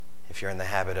if you're in the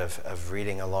habit of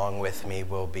reading along with me,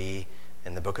 we'll be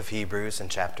in the book of Hebrews in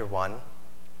chapter 1.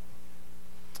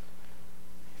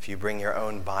 If you bring your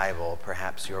own Bible,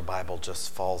 perhaps your Bible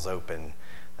just falls open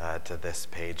to this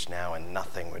page now, and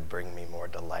nothing would bring me more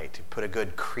delight. You put a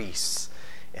good crease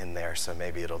in there, so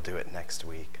maybe it'll do it next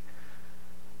week.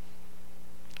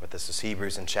 But this is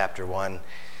Hebrews in chapter 1.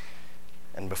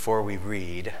 And before we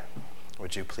read,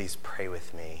 would you please pray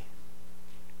with me?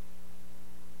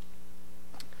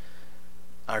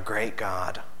 Our great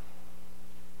God,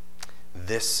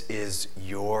 this is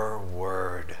your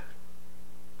word.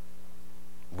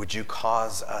 Would you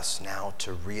cause us now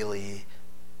to really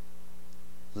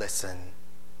listen?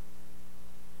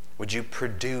 Would you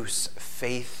produce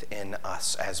faith in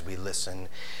us as we listen?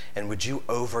 And would you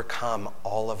overcome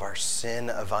all of our sin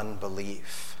of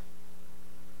unbelief?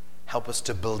 Help us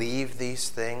to believe these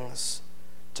things,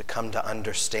 to come to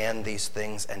understand these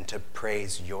things, and to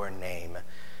praise your name,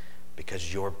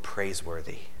 because you're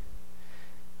praiseworthy.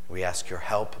 We ask your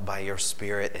help by your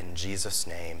Spirit in Jesus'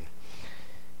 name.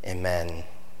 Amen.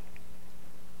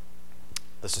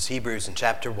 This is Hebrews in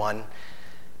chapter 1.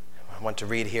 I want to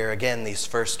read here again these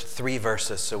first 3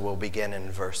 verses, so we'll begin in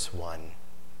verse 1.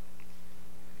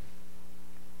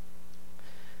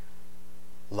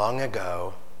 Long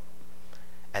ago,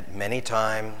 at many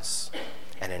times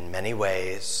and in many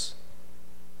ways,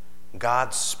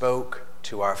 God spoke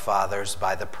to our fathers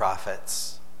by the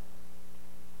prophets.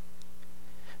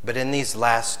 But in these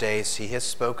last days, he has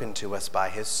spoken to us by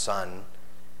his Son,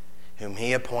 whom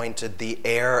he appointed the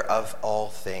heir of all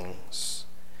things,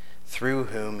 through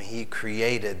whom he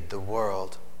created the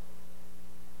world.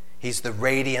 He's the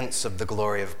radiance of the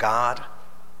glory of God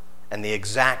and the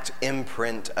exact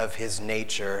imprint of his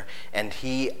nature, and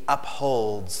he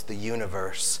upholds the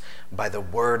universe by the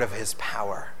word of his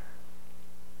power.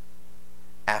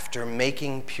 After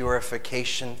making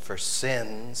purification for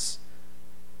sins,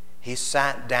 he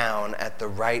sat down at the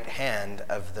right hand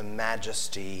of the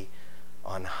Majesty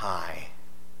on high.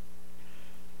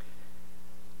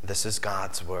 This is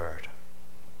God's word.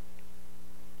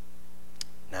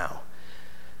 Now,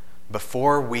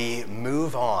 before we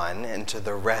move on into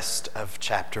the rest of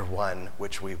chapter 1,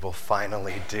 which we will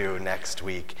finally do next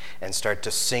week, and start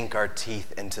to sink our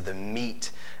teeth into the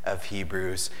meat of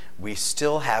Hebrews, we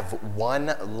still have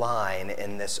one line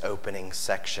in this opening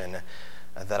section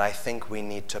that I think we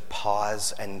need to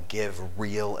pause and give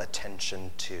real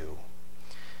attention to.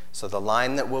 So the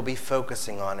line that we'll be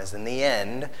focusing on is in the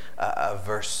end of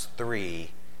verse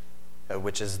 3,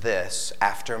 which is this: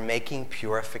 after making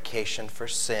purification for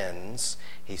sins,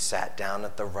 he sat down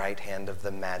at the right hand of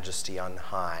the Majesty on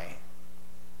high.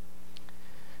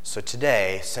 So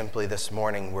today, simply this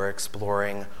morning, we're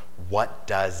exploring, what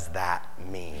does that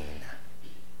mean?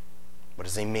 What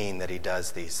does he mean that he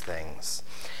does these things?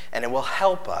 And it will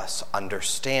help us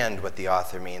understand what the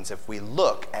author means if we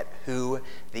look at who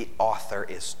the author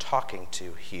is talking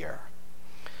to here.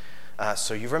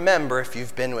 So you remember, if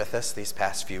you've been with us these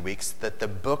past few weeks, that the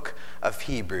book of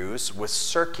Hebrews was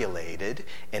circulated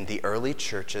in the early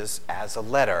churches as a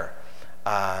letter.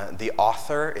 The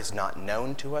author is not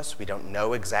known to us. We don't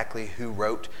know exactly who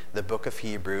wrote the book of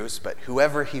Hebrews, but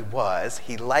whoever he was,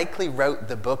 he likely wrote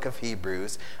the book of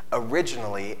Hebrews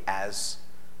originally as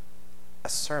a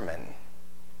sermon.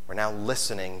 We're now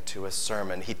listening to a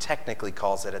sermon. He technically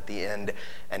calls it at the end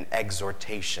an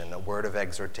exhortation, a word of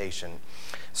exhortation.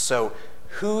 So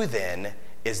who then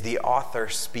is the author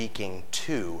speaking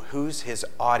to? Who's his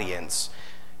audience?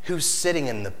 Who's sitting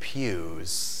in the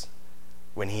pews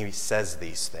when he says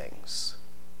these things?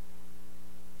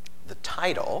 The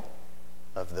title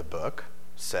of the book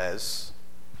says,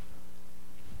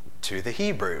 "To the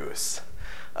Hebrews."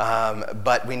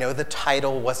 But we know the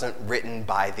title wasn't written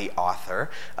by the author.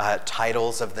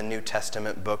 Titles of the New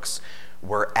Testament books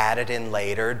were added in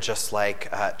later, just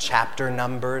like chapter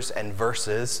numbers and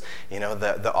verses. You know,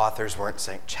 the authors weren't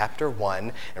saying chapter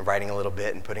 1 and writing a little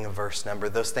bit and putting a verse number.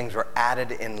 Those things were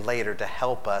added in later to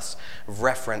help us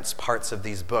reference parts of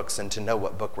these books and to know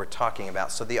what book we're talking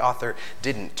about. So the author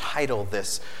didn't title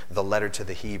this the letter to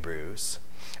the Hebrews,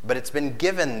 but it's been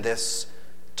given this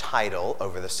title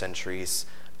over the centuries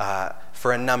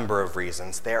for a number of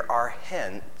reasons. There are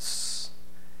hints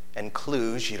and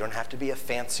clues. You don't have to be a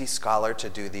fancy scholar to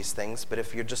do these things, but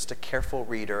if you're just a careful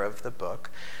reader of the book,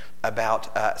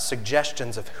 about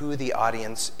suggestions of who the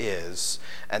audience is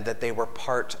and that they were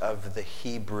part of the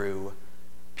Hebrew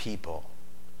people.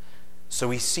 So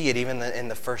we see it even in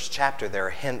the first chapter. There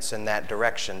are hints in that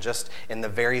direction. Just in the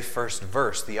very first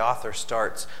verse, the author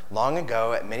starts, "Long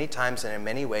ago, at many times and in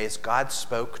many ways, God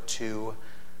spoke to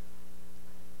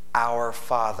our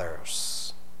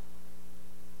fathers."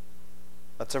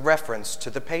 That's a reference to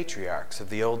the patriarchs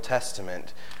of the Old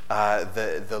Testament,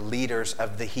 the leaders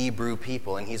of the Hebrew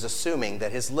people, and he's assuming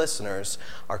that his listeners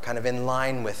are kind of in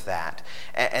line with that.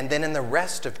 And then in the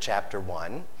rest of chapter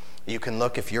 1, you can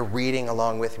look, if you're reading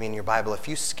along with me in your Bible, if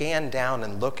you scan down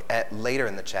and look at later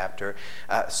in the chapter,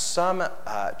 some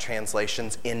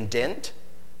translations indent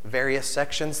various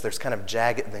sections. There's kind of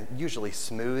jagged, they usually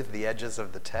smooth the edges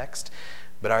of the text,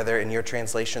 but are there in your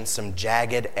translation some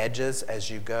jagged edges as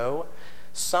you go?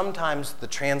 Sometimes the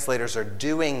translators are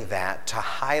doing that to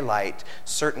highlight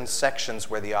certain sections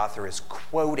where the author is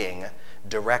quoting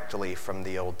directly from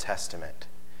the Old Testament.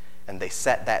 And they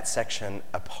set that section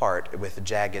apart with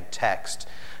jagged text.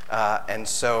 And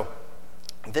so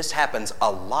this happens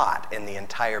a lot in the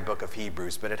entire book of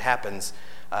Hebrews, but it happens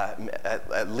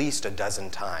at least a dozen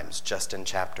times just in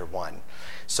chapter 1.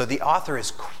 So the author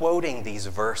is quoting these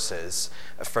verses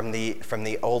from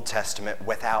the Old Testament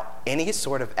without any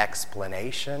sort of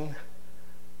explanation,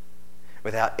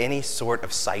 without any sort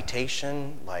of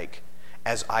citation, like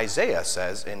as Isaiah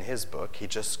says in his book. He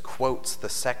just quotes the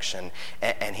section,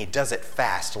 and he does it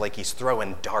fast, like he's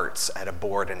throwing darts at a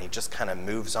board, and he just kind of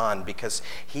moves on because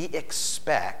he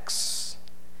expects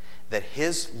that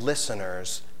his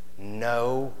listeners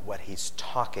know what he's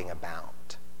talking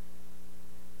about.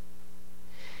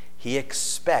 He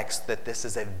expects that this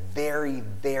is a very,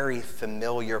 very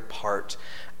familiar part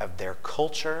of their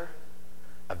culture,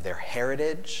 of their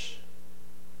heritage,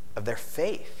 of their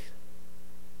faith.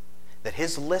 That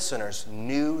his listeners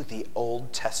knew the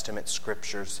Old Testament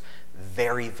scriptures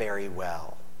very, very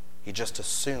well. He just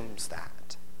assumes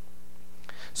that.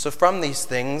 So from these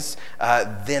things,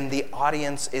 then the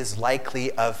audience is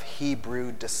likely of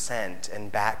Hebrew descent and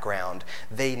background.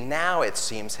 They now, it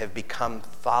seems, have become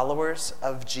followers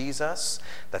of Jesus.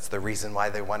 That's the reason why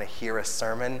they want to hear a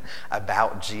sermon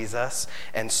about Jesus.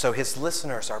 And so his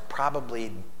listeners are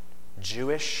probably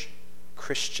Jewish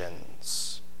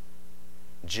Christians.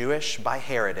 Jewish by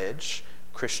heritage,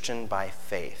 Christian by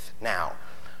faith. Now,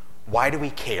 why do we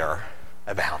care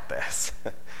about this?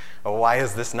 Why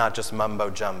is this not just mumbo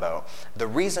jumbo? The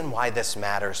reason why this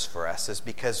matters for us is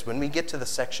because when we get to the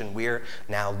section we're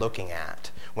now looking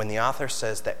at, when the author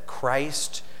says that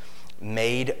Christ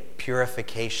made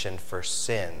purification for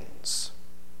sins,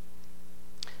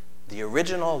 the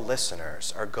original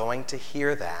listeners are going to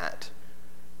hear that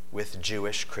with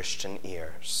Jewish Christian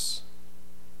ears.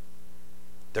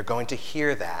 They're going to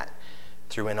hear that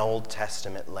through an Old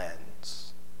Testament lens.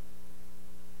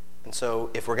 And so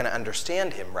if we're going to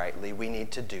understand him rightly, we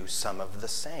need to do some of the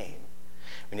same.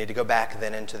 We need to go back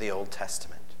then into the Old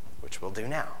Testament, which we'll do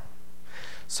now.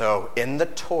 So in the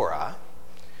Torah,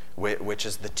 which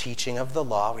is the teaching of the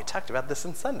law, we talked about this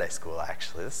in Sunday school,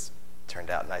 actually. This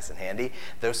turned out nice and handy.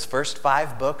 Those first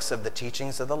 5 books of the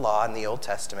teachings of the law in the Old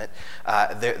Testament,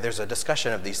 there's a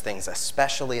discussion of these things,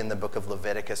 especially in the book of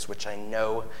Leviticus, which I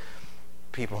know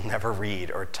people never read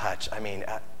or touch. I mean,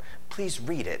 please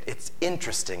read it. It's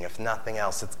interesting, if nothing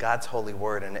else. It's God's holy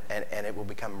word, and it will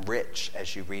become rich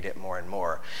as you read it more and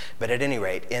more. But at any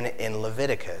rate, in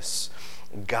Leviticus,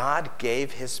 God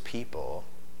gave his people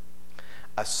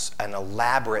an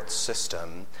elaborate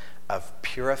system of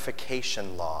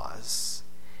purification laws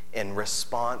in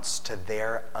response to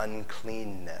their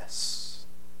uncleanness.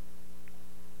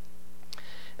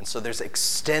 And so there's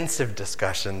extensive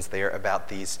discussions there about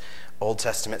these Old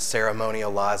Testament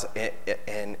ceremonial laws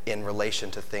in relation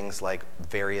to things like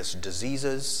various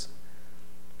diseases.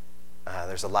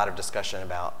 There's a lot of discussion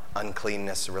about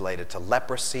uncleanness related to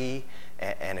leprosy,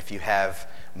 and if you have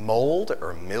mold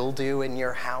or mildew in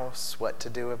your house, what to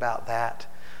do about that.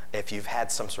 If you've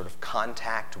had some sort of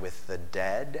contact with the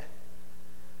dead,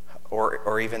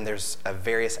 or even there's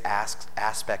various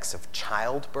aspects of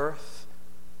childbirth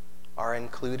are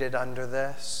included under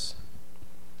this.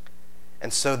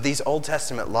 And so these Old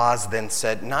Testament laws then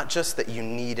said not just that you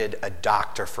needed a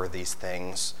doctor for these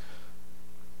things,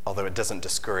 although it doesn't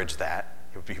discourage that.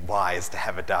 It would be wise to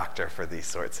have a doctor for these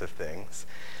sorts of things.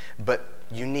 But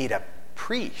you need a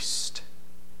priest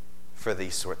for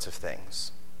these sorts of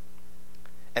things.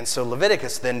 And so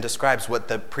Leviticus then describes what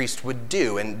the priest would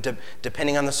do, and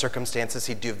depending on the circumstances,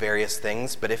 he'd do various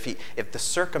things. But if the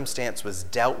circumstance was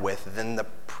dealt with, then the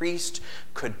priest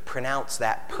could pronounce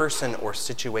that person or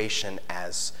situation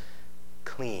as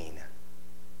clean,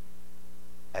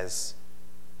 as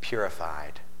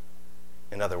purified.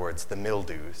 In other words, the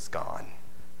mildew's gone.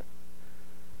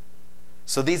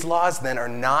 So these laws then are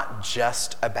not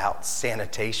just about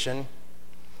sanitation,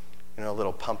 a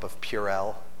little pump of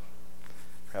Purell,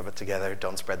 rub it together,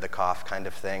 don't spread the cough kind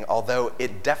of thing, although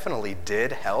it definitely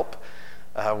did help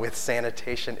with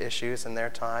sanitation issues in their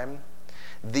time.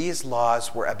 These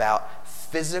laws were about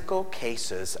physical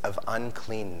cases of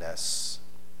uncleanness,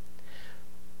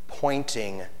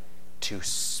 pointing to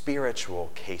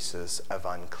spiritual cases of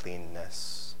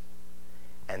uncleanness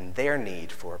and their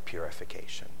need for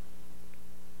purification.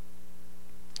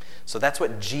 So that's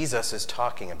what Jesus is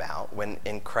talking about when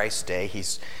in Christ's day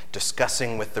he's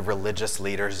discussing with the religious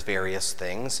leaders various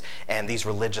things. And these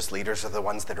religious leaders are the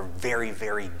ones that are very,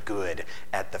 very good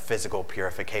at the physical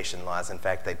purification laws. In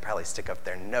fact, they'd probably stick up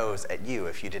their nose at you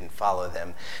if you didn't follow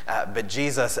them. But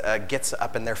Jesus gets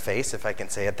up in their face, if I can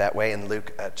say it that way, in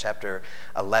Luke chapter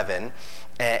 11.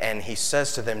 And he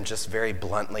says to them just very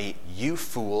bluntly, "You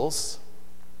fools."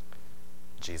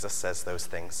 Jesus says those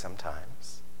things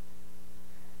sometimes.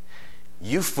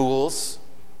 "You fools,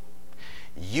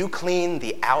 you clean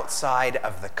the outside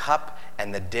of the cup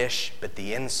and the dish, but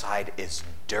the inside is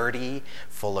dirty,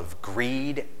 full of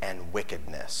greed and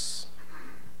wickedness."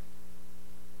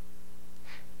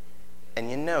 And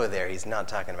you know there he's not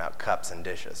talking about cups and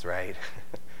dishes, right?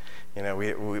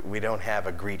 We don't have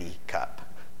a greedy cup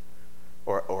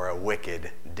or a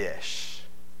wicked dish.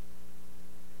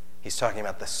 He's talking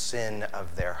about the sin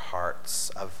of their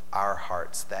hearts, of our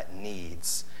hearts, that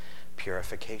needs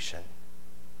purification.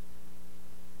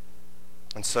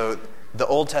 And so the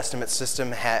Old Testament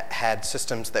system had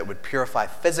systems that would purify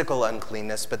physical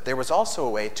uncleanness, but there was also a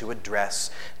way to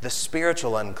address the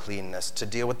spiritual uncleanness, to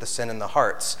deal with the sin in the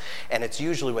hearts. And it's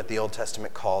usually what the Old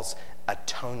Testament calls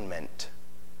atonement,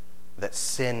 that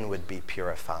sin would be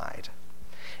purified.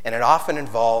 And it often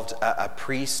involved a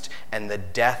priest and the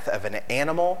death of an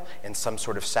animal in some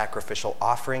sort of sacrificial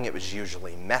offering. It was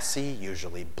usually messy,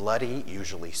 usually bloody,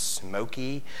 usually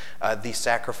smoky, these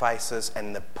sacrifices.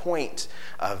 And the point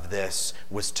of this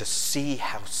was to see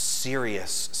how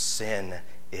serious sin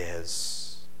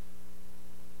is.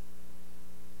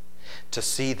 To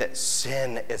see that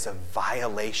sin is a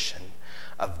violation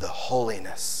of the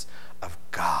holiness of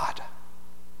God.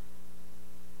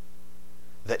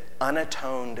 That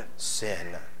unatoned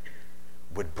sin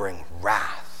would bring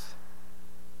wrath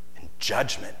and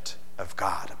judgment of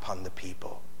God upon the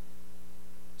people.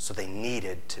 So they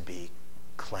needed to be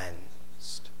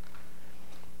cleansed.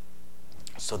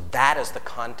 So that is the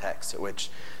context at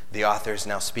which the author is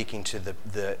now speaking to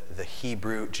the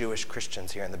Hebrew Jewish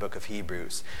Christians here in the book of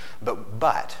Hebrews.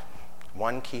 But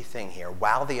one key thing here,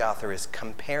 while the author is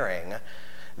comparing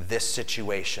this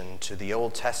situation to the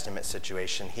Old Testament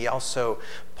situation, he also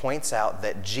points out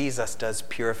that Jesus does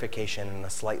purification in a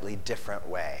slightly different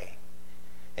way.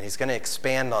 And he's going to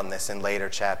expand on this in later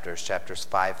chapters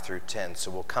 5 through 10,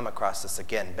 so we'll come across this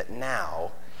again. But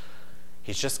now,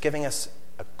 he's just giving us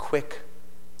a quick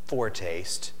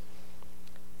foretaste,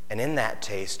 and in that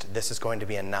taste, this is going to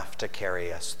be enough to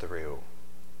carry us through.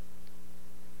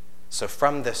 So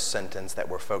from this sentence that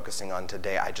we're focusing on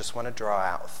today, I just want to draw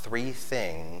out 3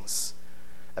 things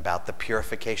about the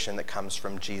purification that comes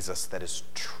from Jesus that is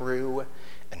true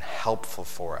and helpful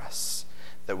for us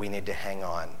that we need to hang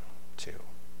on to.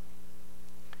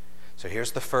 So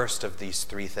here's the first of these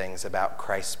 3 things about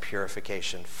Christ's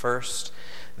purification. First,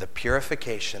 the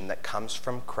purification that comes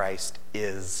from Christ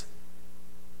is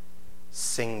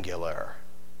singular.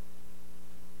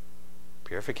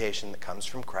 Purification that comes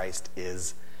from Christ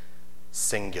is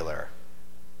singular.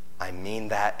 I mean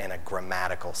that in a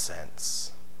grammatical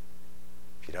sense.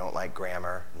 If you don't like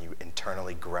grammar, and you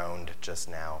internally groaned just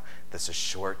now, this is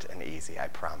short and easy, I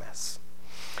promise.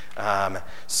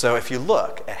 So if you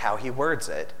look at how he words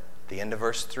it, the end of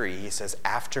verse 3, he says,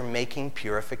 after making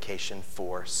purification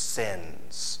for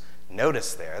sins.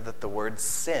 Notice there that the word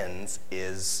sins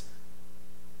is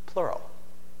plural.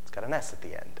 It's got an S at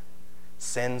the end.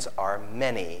 Sins are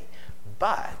many,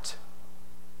 but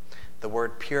the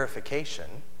word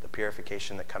purification, the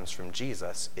purification that comes from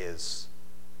Jesus, is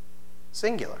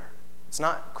singular. It's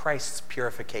not Christ's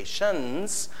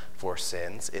purifications for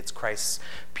sins, it's Christ's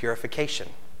purification.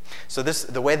 So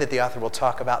the way that the author will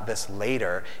talk about this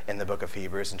later in the book of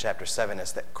Hebrews in chapter 7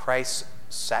 is that Christ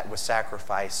was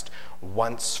sacrificed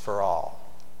once for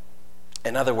all.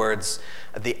 In other words,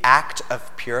 the act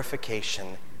of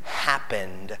purification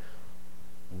happened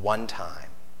one time.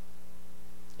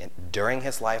 During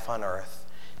his life on earth,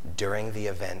 during the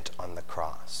event on the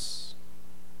cross.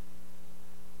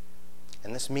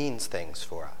 And this means things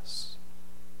for us.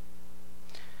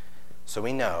 So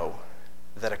we know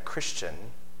that a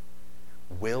Christian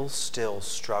will still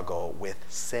struggle with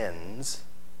sins,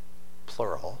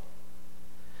 plural,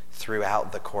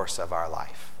 throughout the course of our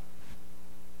life.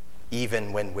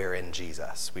 Even when we're in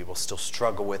Jesus, we will still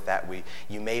struggle with that.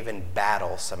 You may even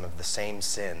battle some of the same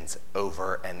sins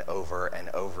over and over and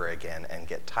over again and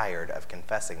get tired of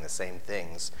confessing the same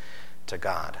things to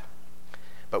God.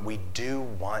 But we do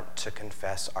want to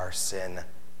confess our sin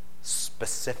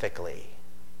specifically,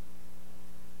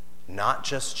 not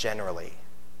just generally.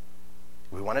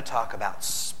 We want to talk about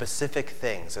specific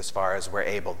things as far as we're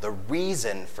able. The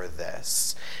reason for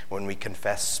this, when we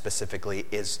confess specifically,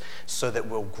 is so that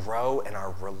we'll grow in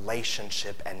our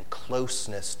relationship and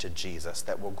closeness to Jesus,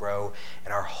 that we'll grow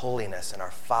in our holiness and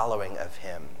our following of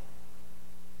him.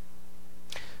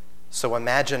 So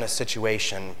imagine a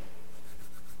situation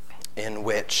in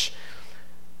which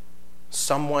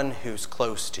someone who's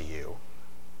close to you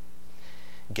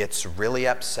gets really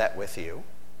upset with you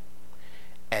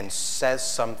and says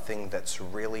something that's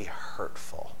really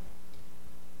hurtful.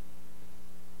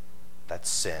 That's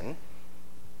sin.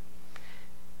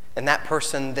 And that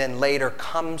person then later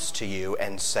comes to you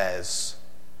and says,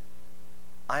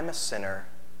 I'm a sinner,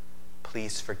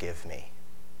 please forgive me.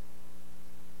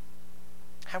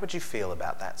 How would you feel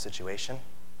about that situation?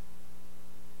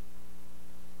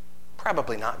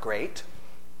 Probably not great.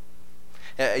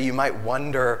 You might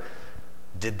wonder,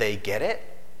 did they get it?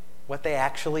 What they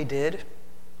actually did?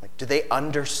 Like, do they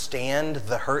understand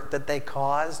the hurt that they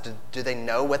caused? Do they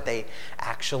know what they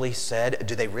actually said?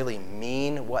 Do they really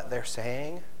mean what they're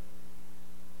saying?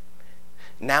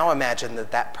 Now imagine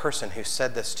that person who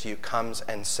said this to you comes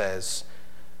and says,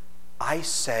 I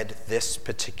said this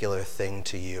particular thing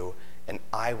to you and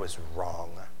I was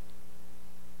wrong.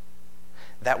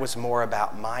 That was more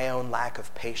about my own lack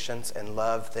of patience and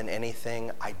love than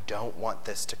anything. I don't want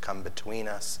this to come between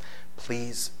us.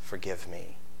 Please forgive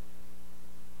me.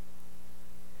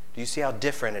 Do you see how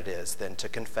different it is than to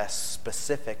confess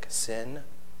specific sin?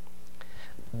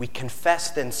 We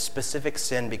confess then specific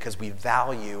sin because we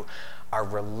value our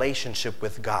relationship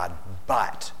with God.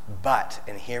 But,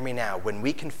 and hear me now, when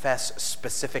we confess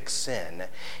specific sin,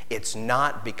 it's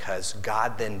not because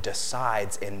God then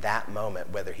decides in that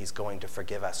moment whether he's going to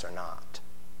forgive us or not.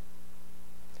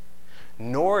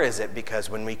 Nor is it because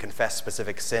when we confess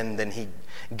specific sin, then he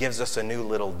gives us a new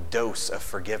little dose of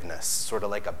forgiveness, sort of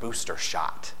like a booster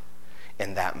shot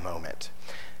in that moment.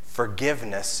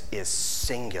 Forgiveness is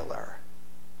singular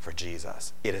for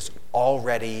Jesus. It is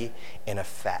already in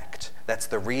effect. That's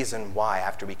the reason why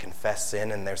after we confess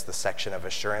sin, and there's the section of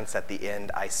assurance at the end,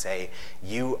 I say,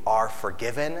 you are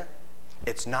forgiven.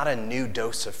 It's not a new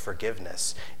dose of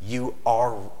forgiveness. You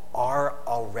are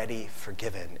already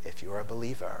forgiven if you are a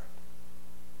believer.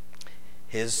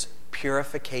 His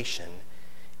purification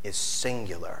is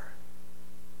singular.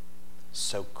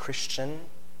 So, Christian,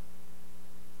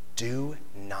 do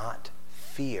not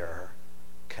fear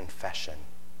confession.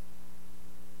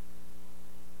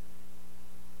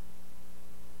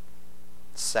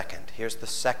 Second, here's the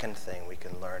second thing we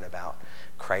can learn about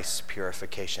Christ's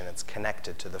purification. It's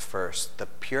connected to the first. The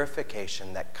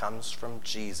purification that comes from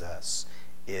Jesus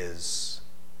is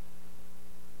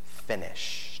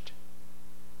finished.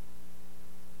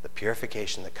 The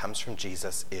purification that comes from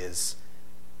Jesus is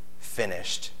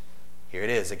finished. Here it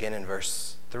is again in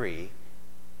verse 3.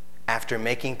 After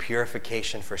making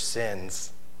purification for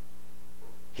sins,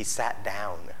 he sat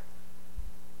down.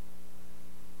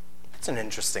 That's an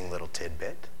interesting little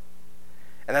tidbit.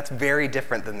 And that's very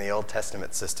different than the Old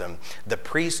Testament system. The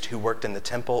priest who worked in the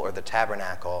temple or the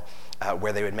tabernacle,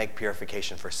 where they would make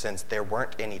purification for sins, there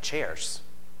weren't any chairs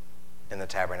in the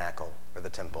tabernacle or the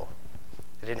temple.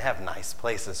 They didn't have nice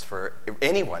places for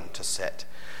anyone to sit.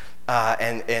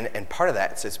 And part of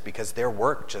that is because their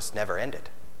work just never ended.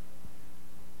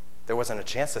 There wasn't a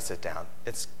chance to sit down.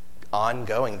 It's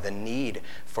ongoing. The need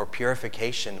for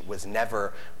purification was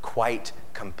never quite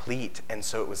complete. And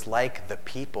so it was like the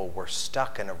people were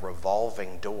stuck in a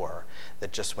revolving door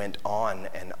that just went on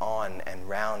and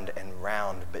round and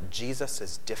round. But Jesus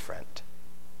is different.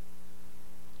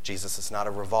 Jesus is not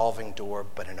a revolving door,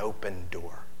 but an open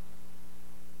door.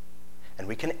 And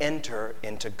we can enter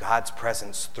into God's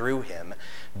presence through him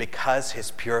because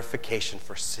his purification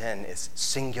for sin is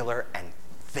singular and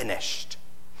finished.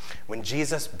 When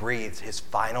Jesus breathed his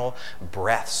final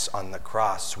breaths on the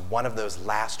cross, one of those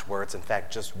last words, in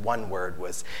fact, just one word,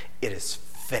 was, "It is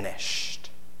finished."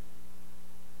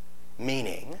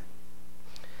 Meaning,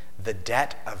 the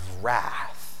debt of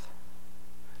wrath,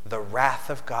 the wrath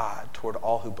of God toward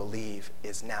all who believe,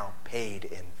 is now paid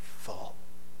in full.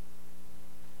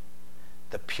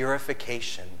 The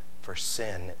purification for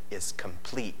sin is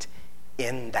complete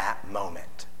in that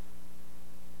moment.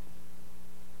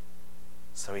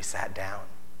 So he sat down.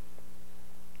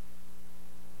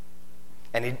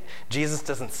 And Jesus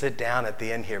doesn't sit down at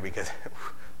the end here because it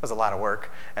was a lot of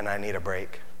work and I need a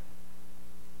break.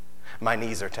 My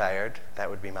knees are tired. That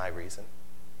would be my reason.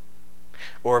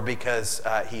 or because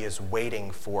he is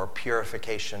waiting for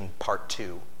purification part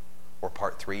 2, or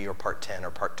part 3, or part 10,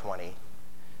 or part 20.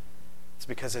 It's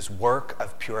because his work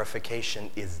of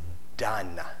purification is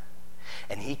done.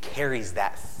 And he carries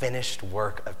that finished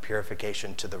work of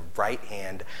purification to the right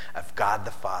hand of God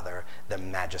the Father, the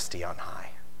Majesty on high.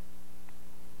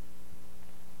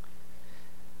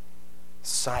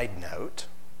 Side note,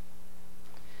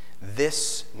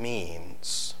 this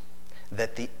means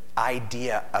that the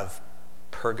idea of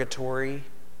purgatory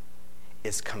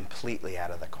is completely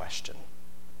out of the question.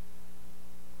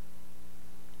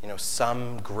 You know,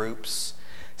 some groups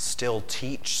still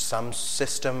teach some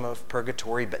system of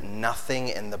purgatory, but nothing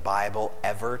in the Bible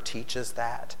ever teaches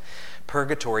that.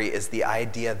 Purgatory is the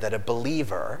idea that a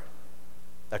believer,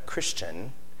 a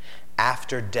Christian,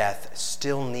 after death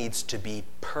still needs to be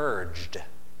purged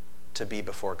to be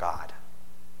before God.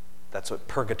 That's what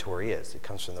purgatory is. It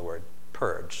comes from the word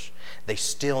purge. They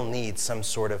still need some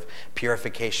sort of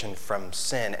purification from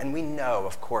sin. And we know,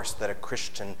 of course, that a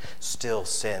Christian still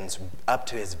sins up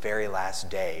to his very last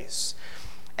days.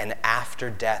 And after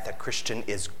death, a Christian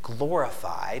is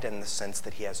glorified in the sense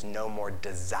that he has no more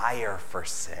desire for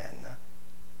sin.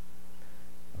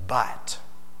 But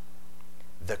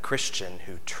the Christian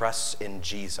who trusts in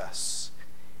Jesus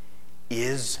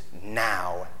is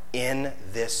now, in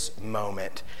this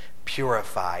moment,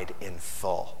 purified in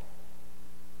full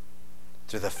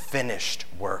through the finished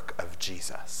work of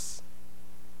Jesus.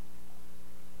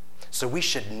 So we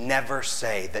should never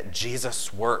say that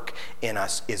Jesus' work in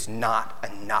us is not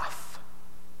enough,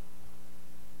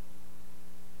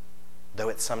 though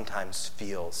it sometimes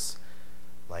feels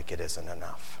like it isn't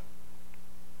enough.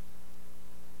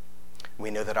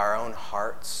 We know that our own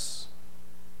hearts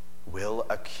will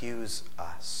accuse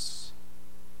us.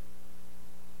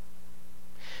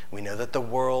 We know that the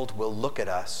world will look at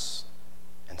us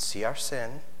and see our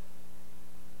sin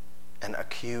and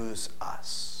accuse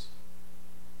us.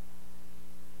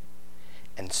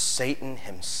 And Satan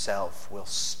himself will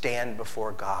stand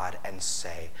before God and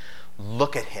say,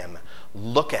 look at him,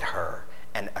 look at her,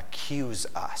 and accuse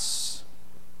us.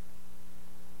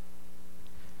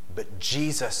 But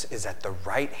Jesus is at the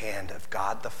right hand of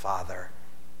God the Father,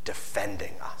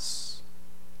 defending us.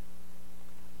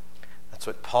 That's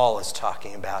what Paul is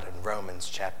talking about in Romans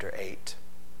chapter 8.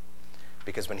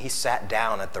 Because when he sat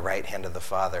down at the right hand of the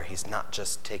Father, he's not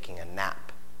just taking a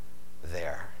nap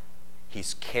there.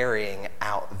 He's carrying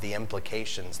out the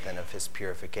implications then of his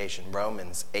purification.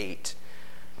 Romans 8,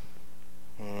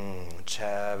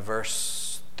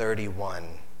 verse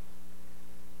 31.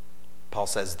 Paul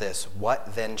says this,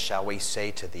 "What then shall we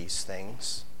say to these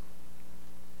things?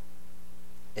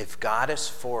 If God is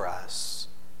for us,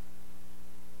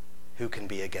 who can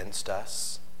be against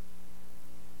us?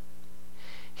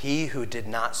 He who did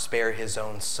not spare his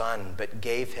own son, but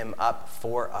gave him up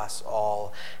for us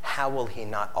all, how will he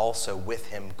not also with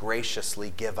him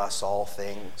graciously give us all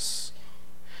things?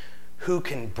 Who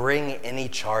can bring any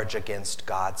charge against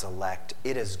God's elect?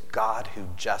 It is God who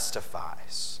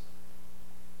justifies.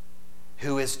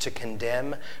 Who is to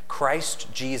condemn?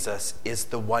 Christ Jesus is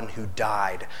the one who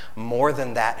died, more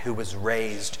than that, who was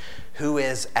raised, who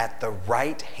is at the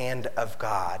right hand of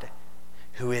God,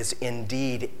 who is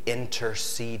indeed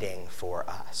interceding for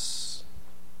us."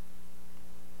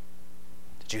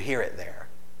 Did you hear it there?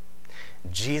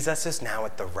 Jesus is now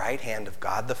at the right hand of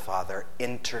God the Father,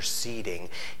 interceding.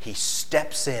 He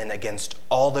steps in against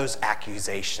all those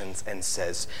accusations and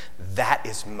says, that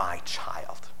is my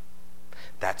child.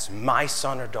 That's my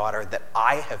son or daughter that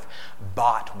I have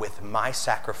bought with my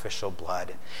sacrificial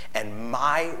blood, and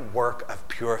my work of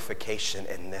purification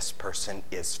in this person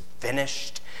is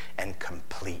finished and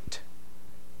complete.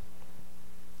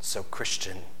 So,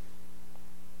 Christian,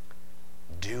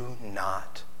 do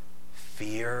not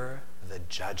fear the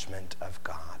judgment of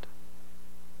God.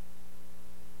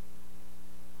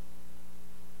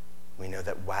 We know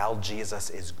that while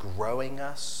Jesus is growing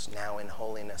us now in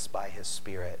holiness by his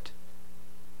Spirit,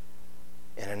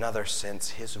 in another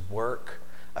sense, his work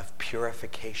of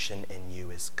purification in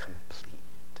you is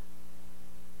complete.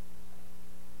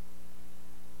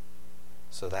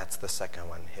 So that's the second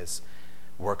one. His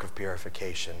work of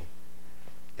purification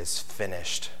is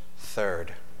finished.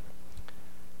 Third,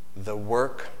 the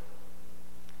work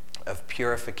of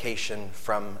purification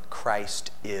from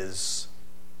Christ is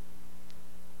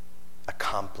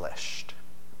accomplished.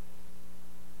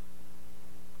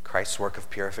 Christ's work of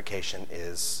purification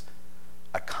is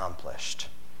accomplished.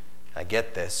 I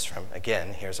get this from,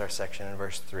 again, here's our section in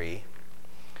verse 3.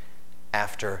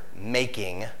 After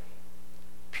making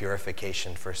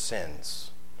purification for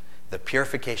sins. The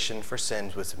purification for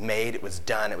sins was made, it was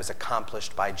done, it was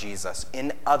accomplished by Jesus.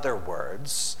 In other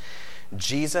words,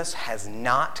 Jesus has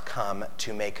not come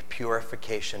to make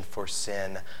purification for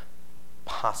sin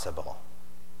possible.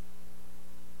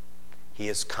 He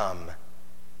has come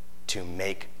to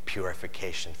make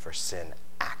purification for sin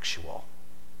actual,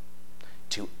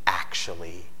 to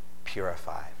actually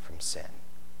purify from sin.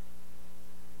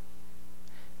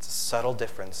 It's a subtle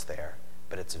difference there,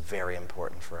 but it's very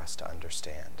important for us to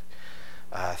understand.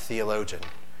 A theologian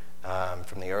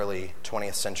from the early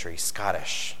 20th century,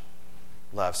 Scottish.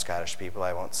 Love Scottish people.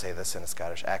 I won't say this in a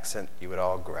Scottish accent. You would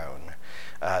all groan.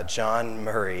 John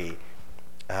Murray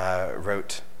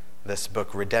wrote this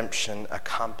book, Redemption,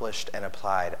 Accomplished and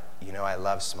Applied. You know I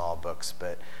love small books,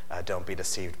 but don't be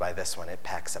deceived by this one. It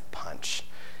packs a punch.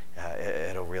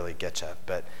 It'll really get you.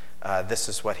 But this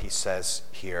is what he says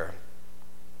here.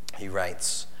 He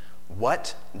writes,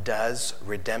 "What does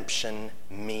redemption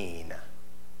mean?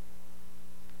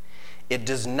 It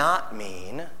does not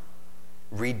mean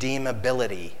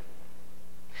redeemability,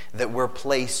 that we're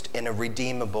placed in a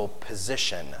redeemable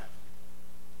position.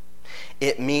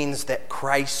 It means that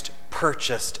Christ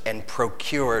purchased and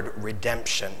procured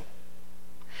redemption.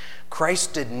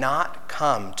 Christ did not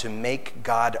come to make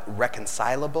God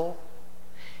reconcilable.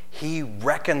 He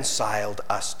reconciled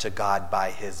us to God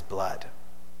by his blood.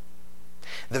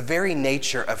 The very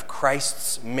nature of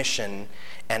Christ's mission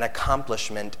and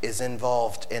accomplishment is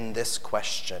involved in this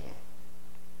question.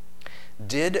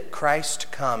 Did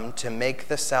Christ come to make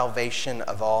the salvation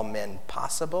of all men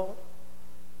possible?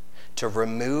 To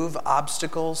remove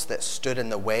obstacles that stood in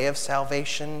the way of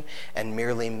salvation and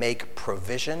merely make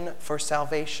provision for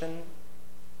salvation?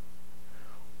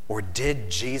 Or did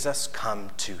Jesus come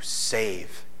to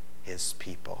save his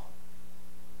people?"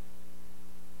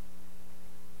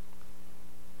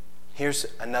 Here's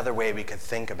another way we could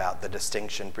think about the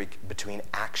distinction between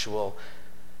actual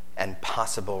and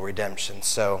possible redemption.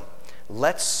 So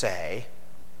let's say,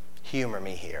 humor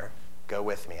me here, go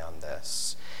with me on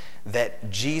this,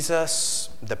 that Jesus,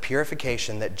 the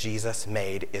purification that Jesus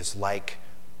made is like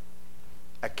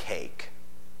a cake.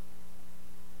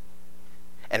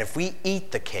 And if we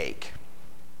eat the cake,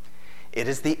 it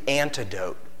is the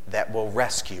antidote that will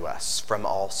rescue us from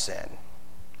all sin.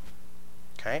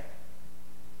 Okay?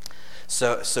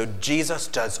 So Jesus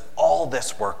does all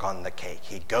this work on the cake.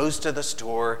 He goes to the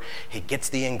store, he gets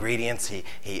the ingredients,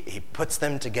 he puts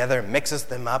them together, mixes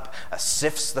them up,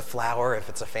 sifts the flour if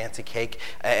it's a fancy cake,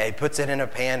 he puts it in a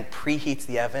pan, preheats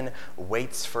the oven,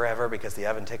 waits forever because the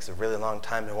oven takes a really long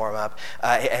time to warm up,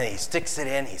 and he sticks it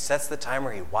in, he sets the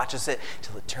timer, he watches it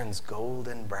till it turns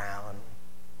golden brown.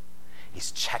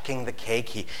 He's checking the cake.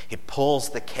 He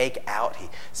pulls the cake out. He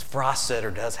frosts it or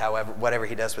does whatever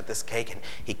he does with this cake, and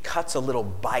he cuts a little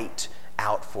bite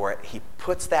out for it. He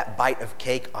puts that bite of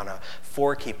cake on a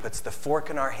fork. He puts the fork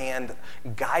in our hand,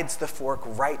 guides the fork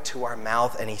right to our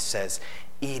mouth, and he says,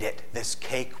 "Eat it. This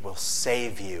cake will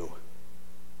save you."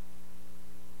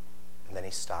 And then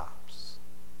he stops.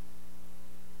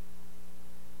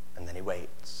 And then he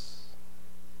waits.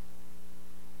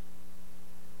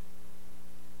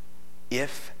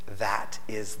 If that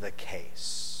is the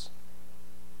case,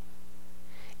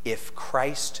 if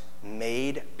Christ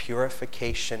made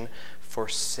purification for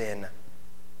sin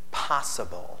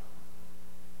possible,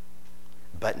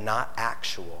 but not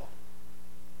actual,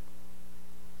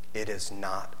 it is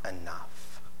not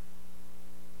enough.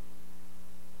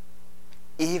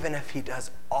 Even if he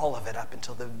does all of it up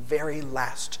until the very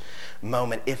last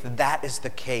moment, if that is the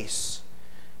case,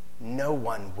 no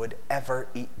one would ever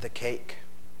eat the cake.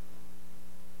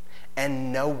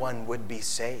 And no one would be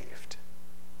saved.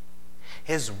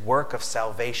 His work of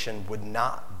salvation would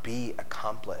not be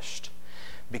accomplished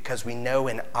because we know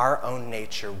in our own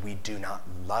nature we do not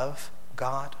love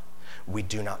God, we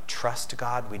do not trust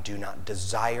God, we do not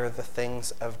desire the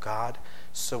things of God,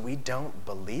 so we don't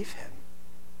believe him.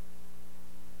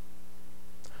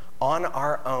 On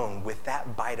our own, with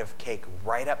that bite of cake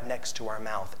right up next to our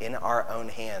mouth, in our own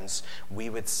hands, we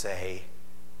would say,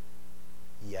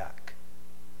 "Yuck.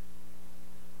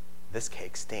 This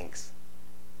cake stinks.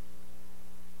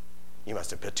 You must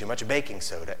have put too much baking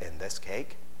soda in this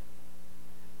cake.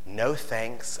 No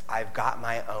thanks, I've got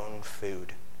my own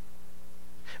food."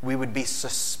 We would be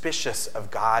suspicious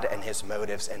of God and his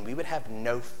motives, and we would have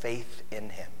no faith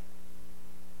in him.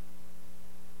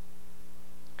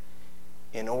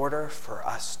 In order for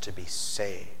us to be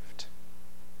saved,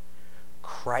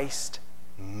 Christ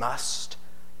must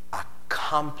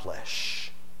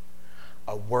accomplish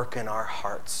a work in our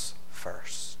hearts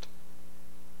first.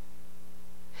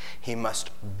 He must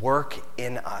work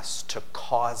in us to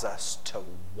cause us to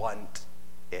want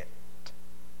it.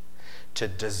 to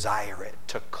desire it,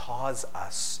 to cause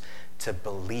us to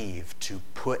believe, to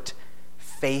put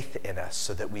faith in us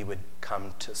so that we would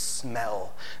come to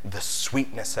smell the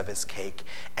sweetness of his cake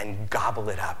and gobble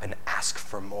it up and ask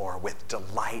for more with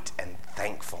delight and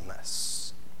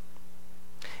thankfulness.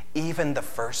 Even the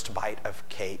first bite of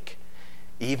cake,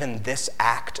 even this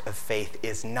act of faith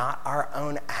is not our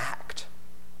own act.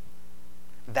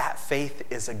 That faith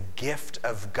is a gift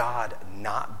of God,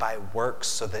 not by works,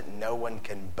 so that no one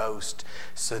can boast,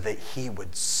 so that he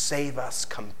would save us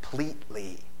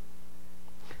completely,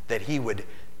 that he would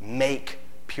make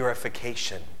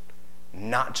purification,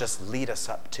 not just lead us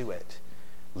up to it.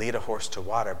 Lead a horse to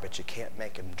water, but you can't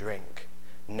make him drink.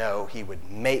 No, he would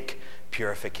make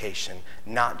purification,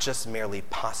 not just merely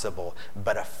possible,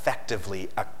 but effectively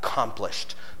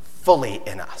accomplished fully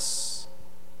in us.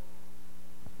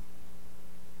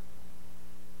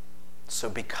 So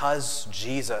because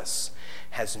Jesus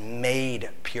has made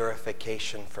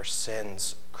purification for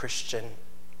sins, Christian,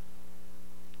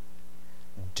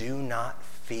 do not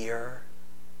fear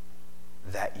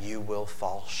that you will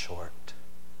fall short.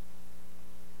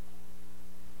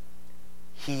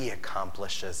 He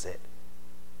accomplishes it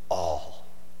all.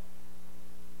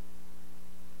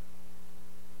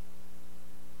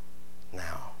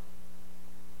 Now,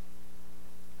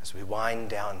 as we wind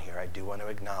down here, I do want to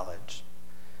acknowledge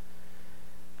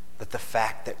that the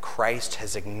fact that Christ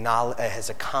has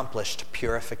accomplished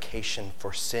purification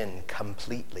for sin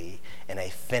completely in a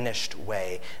finished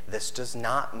way, this does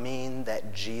not mean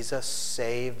that Jesus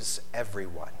saves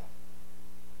everyone.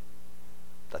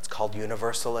 That's called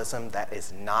universalism. That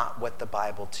is not what the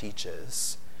Bible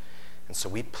teaches. And so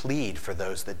we plead for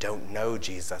those that don't know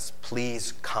Jesus,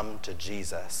 please come to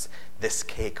Jesus. This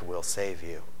cake will save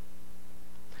you.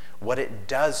 What it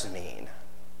does mean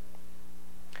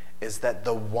is that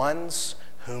the ones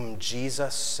whom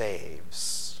Jesus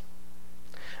saves,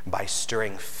 by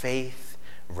stirring faith,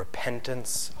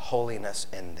 repentance, holiness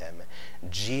in them,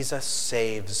 Jesus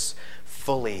saves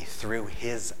fully through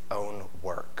his own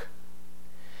work,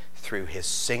 through his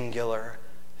singular,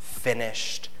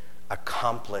 finished,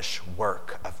 accomplished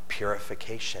work of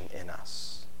purification in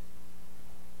us.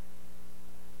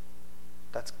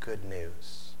 That's good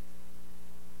news.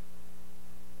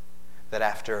 That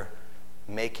after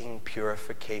making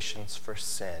purifications for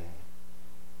sin,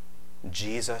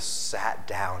 Jesus sat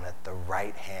down at the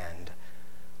right hand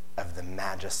of the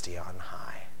Majesty on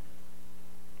high.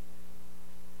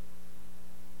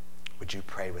 Would you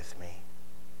pray with me?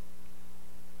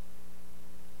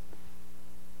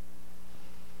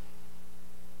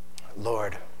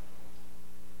 Lord,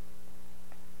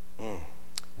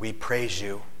 we praise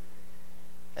you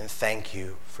and thank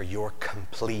you for your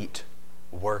complete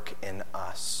work in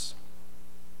us.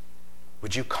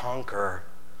 Would you conquer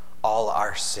all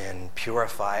our sin,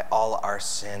 purify all our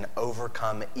sin,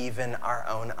 overcome even our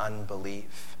own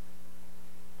unbelief?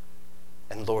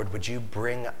 And Lord, would you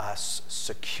bring us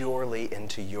securely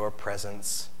into your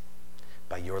presence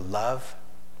by your love,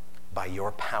 by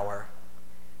your power,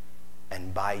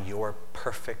 and by your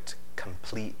perfect,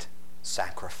 complete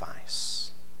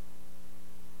sacrifice.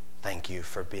 Thank you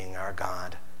for being our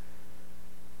God.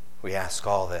 We ask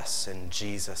all this in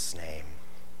Jesus' name.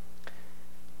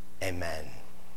 Amen.